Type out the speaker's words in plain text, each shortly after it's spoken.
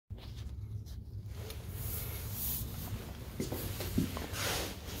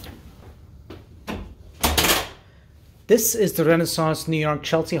This is the Renaissance New York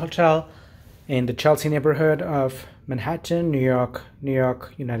Chelsea Hotel in the Chelsea neighborhood of Manhattan, New York,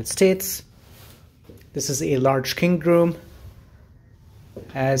 United States. This is a large king room.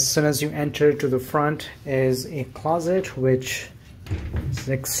 As soon as you enter to the front is a closet, which is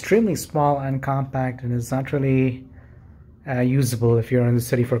extremely small and compact and is not really usable if you're in the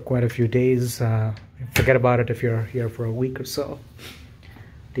city for quite a few days. Forget about it if you're here for a week or so.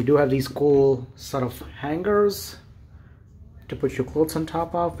 They do have these cool sort of hangers to put your clothes on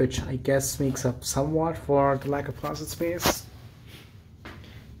top of, which I guess makes up somewhat for the lack of closet space.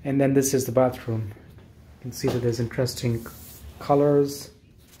 And then this is the bathroom. You can see that there's interesting colors.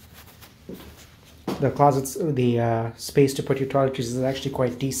 The space to put your toiletries is actually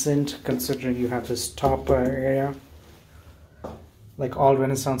quite decent, considering you have this top area. Like all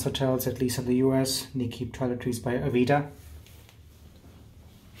Renaissance hotels, at least in the US, they keep toiletries by Avita.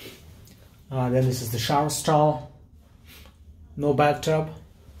 Then this is the shower stall. No bathtub.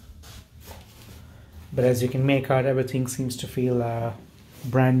 But as you can make out, everything seems to feel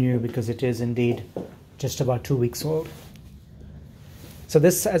brand new, because it is indeed just about 2 weeks old. So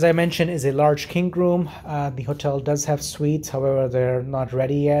this, as I mentioned, is a large king room. The hotel does have suites, however, they're not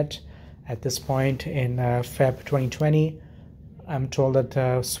ready yet. At this point in Feb 2020, I'm told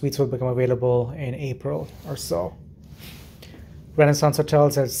that suites will become available in April or so. Renaissance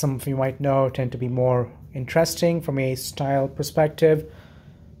hotels, as some of you might know, tend to be more interesting from a style perspective.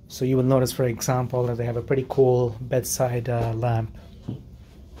 So you will notice, for example, that they have a pretty cool bedside lamp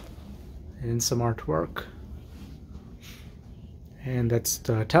and some artwork. And that's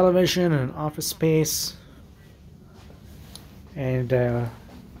the television and office space. And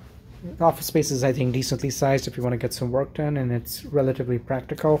office space is, I think, decently sized if you want to get some work done, and it's relatively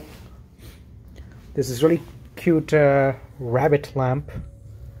practical. This is really cute rabbit lamp,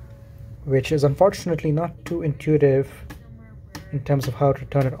 which is unfortunately not too intuitive in terms of how to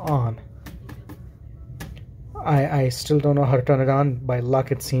turn it on. I still don't know how to turn it on. By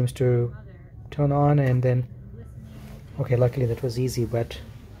luck, it seems to turn on, and then okay, luckily that was easy, but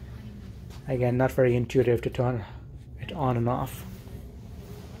again, not very intuitive to turn it on and off.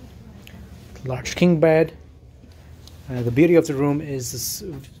 Large king bed. The beauty of the room is this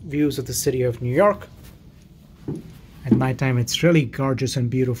views of the city of New York. At nighttime, it's really gorgeous and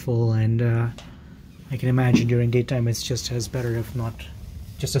beautiful, and I can imagine during daytime it's just as better, if not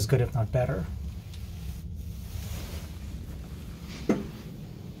just as good, if not better.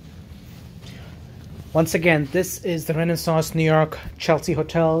 Once again, this is the Renaissance New York Chelsea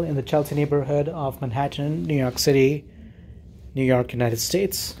Hotel in the Chelsea neighborhood of Manhattan, New York City, New York, United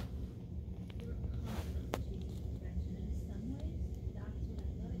States.